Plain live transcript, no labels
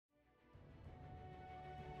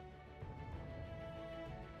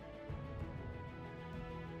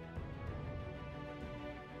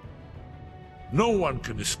No one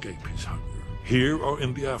can escape his hunger, here or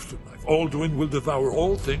in the afterlife. Alduin will devour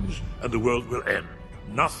all things, and the world will end.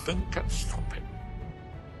 Nothing can stop him.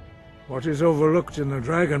 What is overlooked in the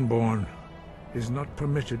Dragonborn is not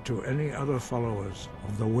permitted to any other followers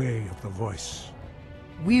of the Way of the Voice.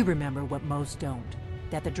 We remember what most don't,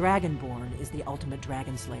 that the Dragonborn is the ultimate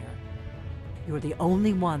dragon slayer. You're the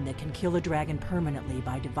only one that can kill a dragon permanently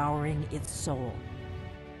by devouring its soul.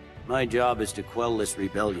 My job is to quell this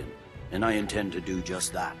rebellion, and I intend to do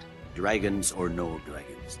just that. Dragons or no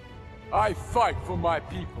dragons. I fight for my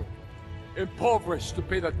people, impoverished to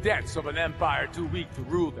pay the debts of an empire too weak to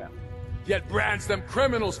rule them, yet brands them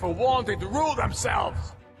criminals for wanting to rule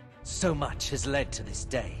themselves! So much has led to this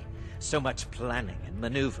day. So much planning and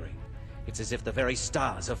maneuvering. It's as if the very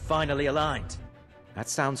stars have finally aligned. That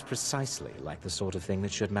sounds precisely like the sort of thing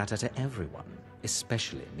that should matter to everyone,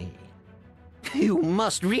 especially me. You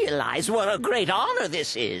must realize what a great honor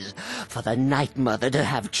this is, for the Night Mother to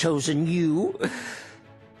have chosen you.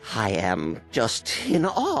 I am just in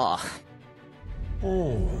awe.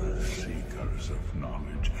 All seekers of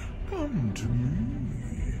knowledge, come to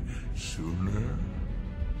me, sooner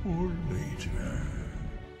or later.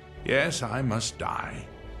 Yes, I must die,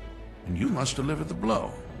 and you must deliver the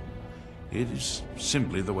blow. It is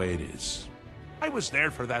simply the way it is. I was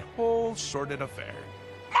there for that whole sordid affair.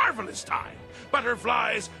 Marvelous time!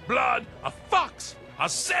 Butterflies, blood, a fox, a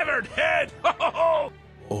severed head! Ho ho ho!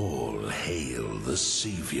 All hail the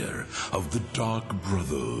savior of the Dark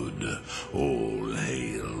Brotherhood. All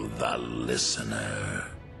hail the listener.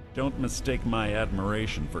 Don't mistake my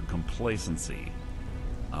admiration for complacency.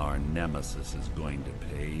 Our nemesis is going to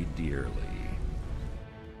pay dearly.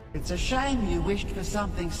 It's a shame you wished for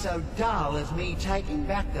something so dull as me taking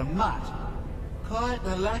back the mutt. Quite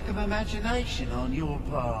the lack of imagination on your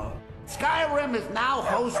part. Skyrim is now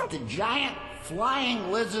host to giant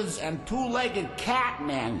flying lizards and two-legged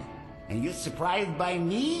catmen. And you're surprised by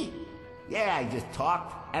me? Yeah, I just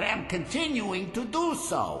talked, and I'm continuing to do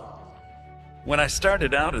so. When I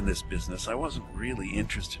started out in this business, I wasn't really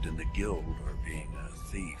interested in the guild or being a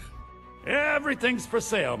thief. Everything's for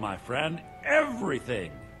sale, my friend.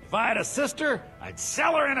 Everything. If I had a sister, I'd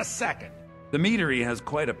sell her in a second. The meadery has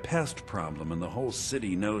quite a pest problem, and the whole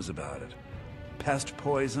city knows about it. Pest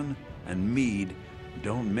poison and mead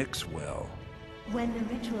don't mix well. When the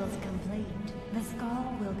ritual's complete, the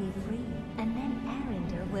skull will be free, and then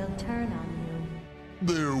Arender will turn on you.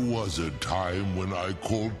 There was a time when I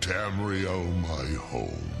called Tamriel my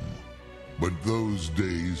home, but those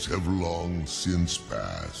days have long since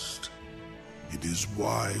passed. It is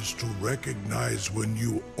wise to recognize when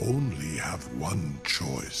you only have one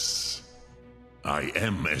choice. I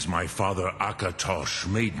am as my father Akatosh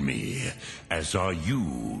made me, as are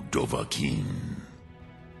you, Dovahkiin.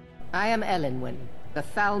 I am Elenwen, the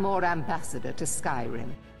Thalmor ambassador to Skyrim.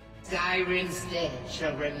 Skyrim's dead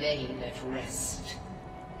shall remain at rest.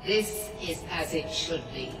 This is as it should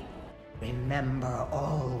be. Remember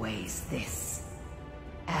always this.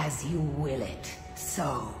 As you will it,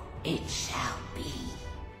 so it shall be.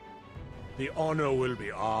 The honor will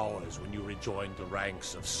be ours when you rejoin the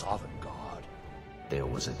ranks of Sovngarde. There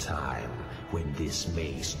was a time when this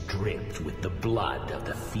maze dripped with the blood of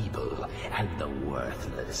the feeble and the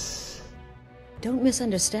worthless. Don't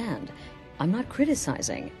misunderstand. I'm not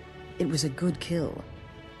criticizing. It was a good kill.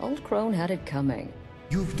 Old Crone had it coming.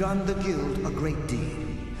 You've done the Guild a great deed,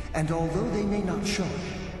 and although they may not show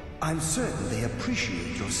it, I'm certain they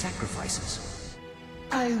appreciate your sacrifices.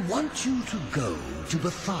 I want you to go to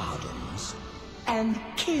the Thardens and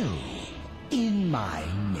kill in my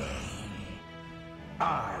name.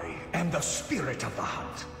 I am the spirit of the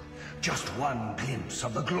hunt. Just one glimpse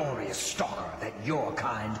of the glorious stalker that your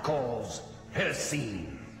kind calls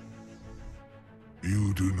Hercene.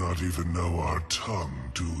 You do not even know our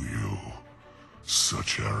tongue, do you?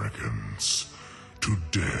 Such arrogance, to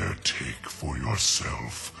dare take for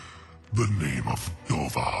yourself the name of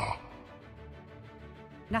Dova.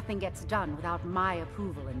 Nothing gets done without my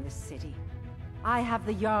approval in this city. I have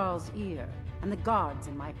the Jarl's ear and the guards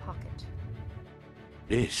in my pocket.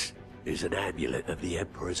 This is an amulet of the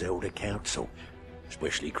Emperor's Elder Council,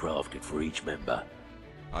 specially crafted for each member.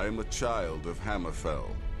 I am a child of Hammerfell,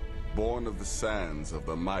 born of the sands of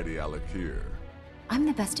the mighty Alakir. I'm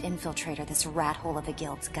the best infiltrator this rat hole of a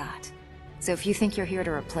guild's got. So if you think you're here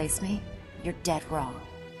to replace me, you're dead wrong.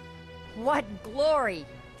 What glory!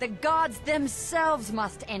 The gods themselves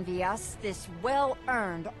must envy us this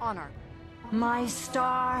well-earned honor. My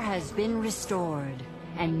star has been restored,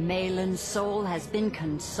 and Malin's soul has been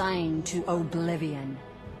consigned to oblivion.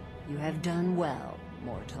 You have done well,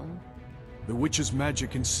 mortal. The witch's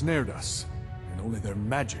magic ensnared us, and only their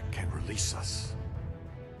magic can release us.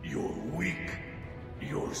 You're weak,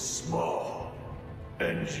 you're small,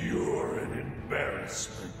 and you're an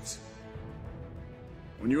embarrassment.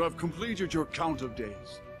 When you have completed your count of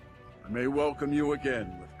days, I may welcome you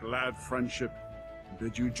again with glad friendship and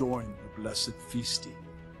bid you join the blessed feasting.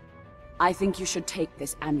 I think you should take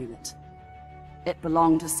this amulet. It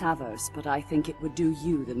belonged to Savos, but I think it would do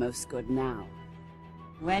you the most good now.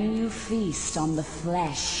 When you feast on the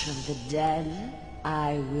flesh of the dead,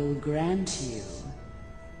 I will grant you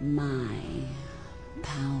my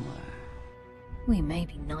power. We may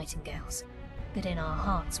be nightingales, but in our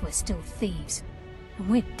hearts we're still thieves. And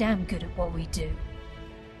we're damn good at what we do.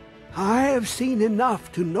 I have seen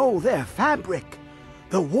enough to know their fabric.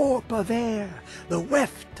 The warp of air, the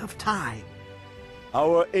weft of time.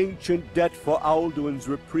 Our ancient debt for Alduin's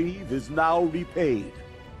reprieve is now repaid.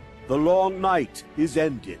 The long night is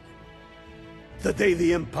ended. The day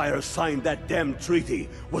the Empire signed that damned treaty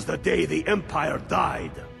was the day the Empire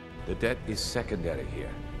died. The debt is secondary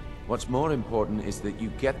here. What's more important is that you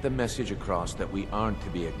get the message across that we aren't to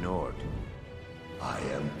be ignored. I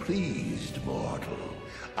am pleased, mortal.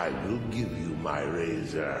 I will give you my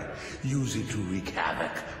razor. Use it to wreak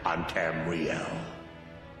havoc on Tamriel.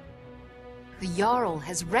 The Jarl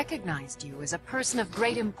has recognized you as a person of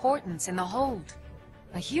great importance in the Hold.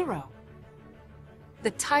 A hero.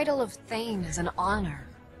 The title of Thane is an honor.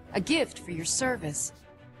 A gift for your service.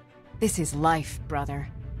 This is life, brother.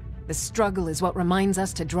 The struggle is what reminds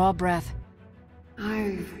us to draw breath.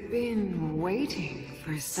 I've been waiting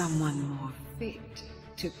for someone more fit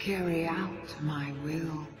to carry out my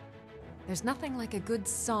will. There's nothing like a good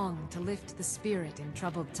song to lift the spirit in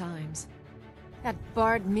troubled times. That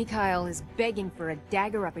bard Mikhail is begging for a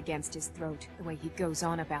dagger up against his throat, the way he goes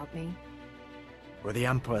on about me. We're the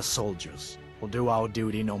Emperor's soldiers. We'll do our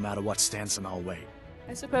duty no matter what stands in our way.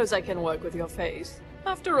 I suppose I can work with your face.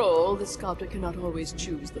 After all, the sculptor cannot always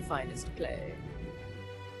choose the finest clay.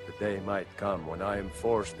 The day might come when I am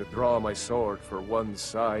forced to draw my sword for one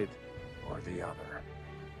side or the other.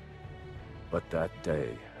 But that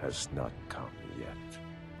day has not come yet.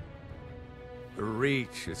 The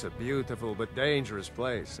Reach is a beautiful but dangerous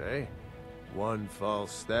place, eh? One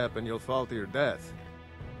false step and you'll fall to your death.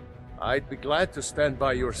 I'd be glad to stand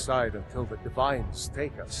by your side until the Divines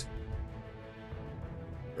take us.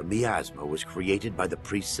 The miasma was created by the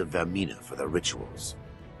priests of Vermina for their rituals.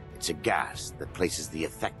 It's a gas that places the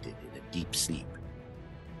affected in a deep sleep.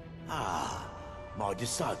 Ah, my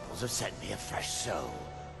disciples have sent me a fresh soul.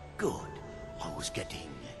 Good. I was getting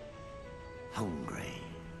hungry.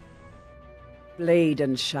 Blade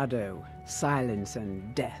and shadow, silence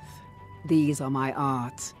and death. These are my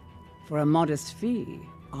arts. For a modest fee,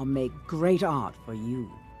 I'll make great art for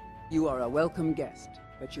you. You are a welcome guest,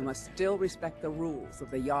 but you must still respect the rules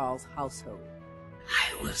of the Jarl's household.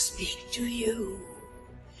 I will speak to you,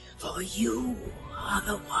 for you are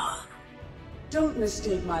the one. Don't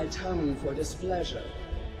mistake my tone for displeasure.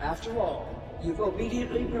 After all, you've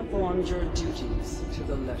obediently performed your duties to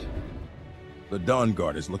the letter. The Dawn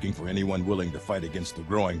Guard is looking for anyone willing to fight against the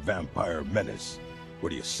growing vampire menace.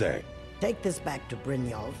 What do you say? Take this back to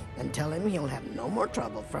Brynjolf and tell him he'll have no more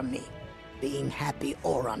trouble from me. Being happy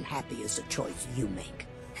or unhappy is a choice you make,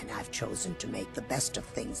 and I've chosen to make the best of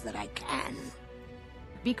things that I can.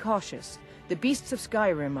 Be cautious. The beasts of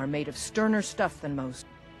Skyrim are made of sterner stuff than most.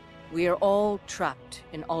 We are all trapped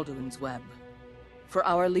in Alduin's web. For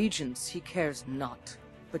our allegiance he cares not,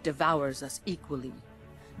 but devours us equally.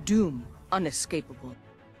 Doom unescapable.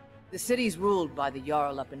 The city's ruled by the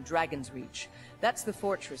Jarl up in Dragon's Reach. That's the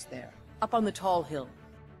fortress there, up on the tall hill.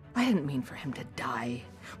 I didn't mean for him to die.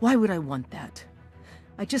 Why would I want that?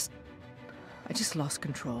 I just lost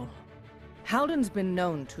control. Haldan's been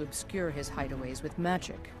known to obscure his hideaways with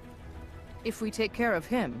magic. If we take care of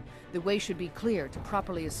him, the way should be clear to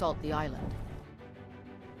properly assault the island.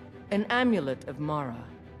 An amulet of Mara.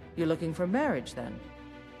 You're looking for marriage, then?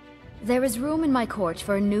 There is room in my court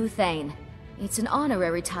for a new Thane. It's an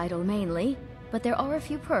honorary title, mainly, but there are a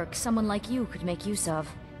few perks someone like you could make use of.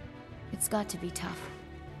 It's got to be tough.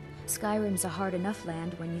 Skyrim's a hard enough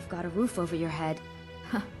land when you've got a roof over your head.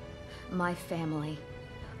 My family.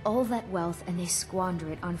 All that wealth and they squander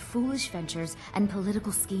it on foolish ventures and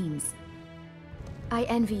political schemes. I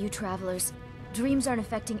envy you travelers. Dreams aren't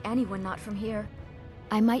affecting anyone not from here.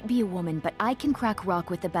 I might be a woman, but I can crack rock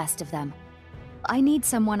with the best of them. I need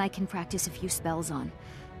someone I can practice a few spells on.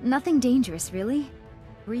 Nothing dangerous, really.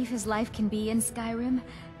 Brief as life can be in Skyrim,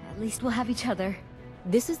 at least we'll have each other.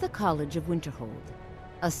 This is the College of Winterhold,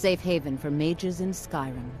 a safe haven for mages in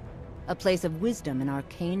Skyrim. A place of wisdom and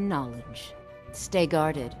arcane knowledge. Stay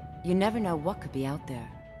guarded. You never know what could be out there.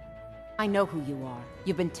 I know who you are.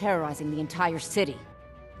 You've been terrorizing the entire city.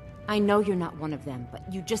 I know you're not one of them, but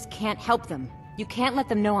you just can't help them. You can't let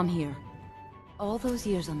them know I'm here. All those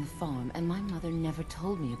years on the farm, and my mother never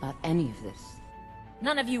told me about any of this.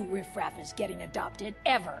 None of you riffraff is getting adopted,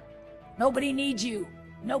 ever. Nobody needs you.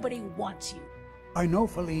 Nobody wants you. I know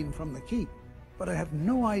Feline from the Keep, but I have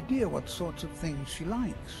no idea what sorts of things she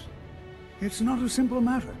likes. It's not a simple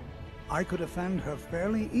matter. I could offend her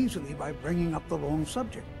fairly easily by bringing up the wrong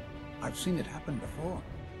subject. I've seen it happen before.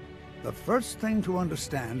 The first thing to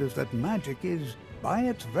understand is that magic is, by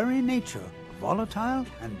its very nature, volatile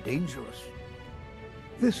and dangerous.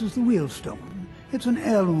 This is the Wheelstone. It's an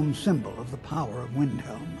heirloom symbol of the power of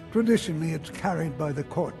Windhelm. Traditionally, it's carried by the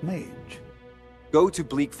court mage. Go to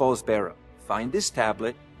Bleak Falls Barrow, find this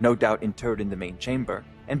tablet, no doubt interred in the main chamber,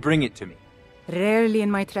 and bring it to me. Rarely in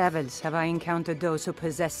my travels have I encountered those who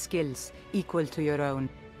possess skills equal to your own.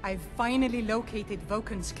 I've finally located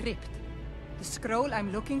Voken's crypt. The scroll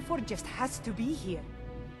I'm looking for just has to be here.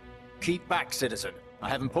 Keep back, citizen. I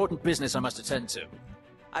have important business I must attend to.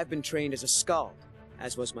 I've been trained as a skald,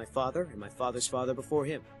 as was my father and my father's father before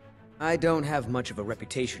him. I don't have much of a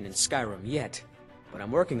reputation in Skyrim yet, but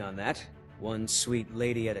I'm working on that, one sweet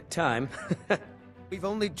lady at a time. We've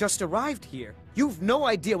only just arrived here. You've no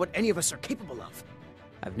idea what any of us are capable of.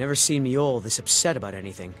 I've never seen Mjol this upset about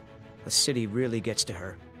anything. The city really gets to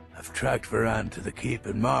her. I've tracked Varan to the keep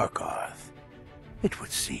in Markarth. It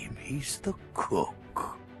would seem he's the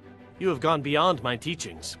cook. You have gone beyond my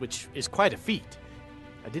teachings, which is quite a feat.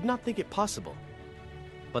 I did not think it possible.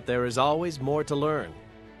 But there is always more to learn.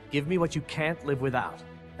 Give me what you can't live without,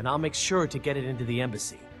 and I'll make sure to get it into the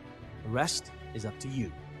embassy. The rest is up to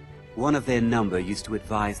you. One of their number used to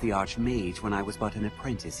advise the Archmage when I was but an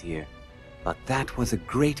apprentice here. But that was a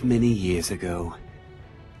great many years ago.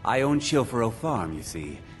 I own Shilfaro Farm, you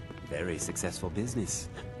see. Very successful business,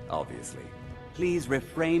 obviously. Please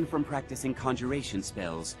refrain from practicing conjuration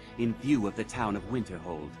spells in view of the town of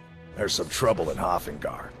Winterhold. There's some trouble in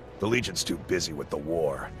Hoffengar. The Legion's too busy with the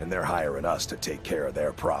war, and they're hiring us to take care of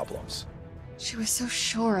their problems. She was so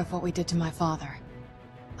sure of what we did to my father.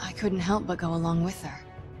 I couldn't help but go along with her.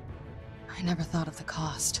 I never thought of the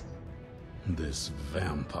cost. This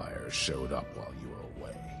vampire showed up while you were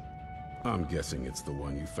away. I'm guessing it's the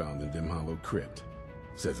one you found in Dim Hollow Crypt.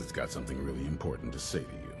 Says it's got something really important to say to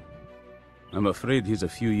you. I'm afraid he's a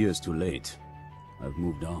few years too late. I've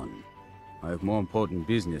moved on. I have more important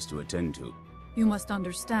business to attend to. You must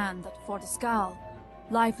understand that for the Skal,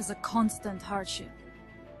 life is a constant hardship.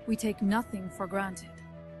 We take nothing for granted.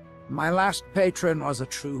 My last patron was a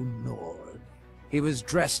true Nord. He was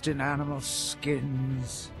dressed in animal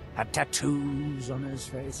skins, had tattoos on his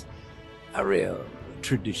face. A real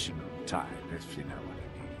traditional time, if you know what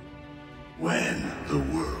I mean. When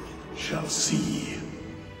the world shall see,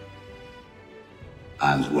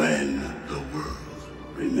 and when the world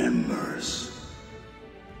remembers,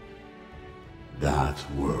 that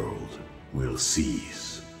world will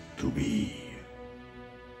cease to be.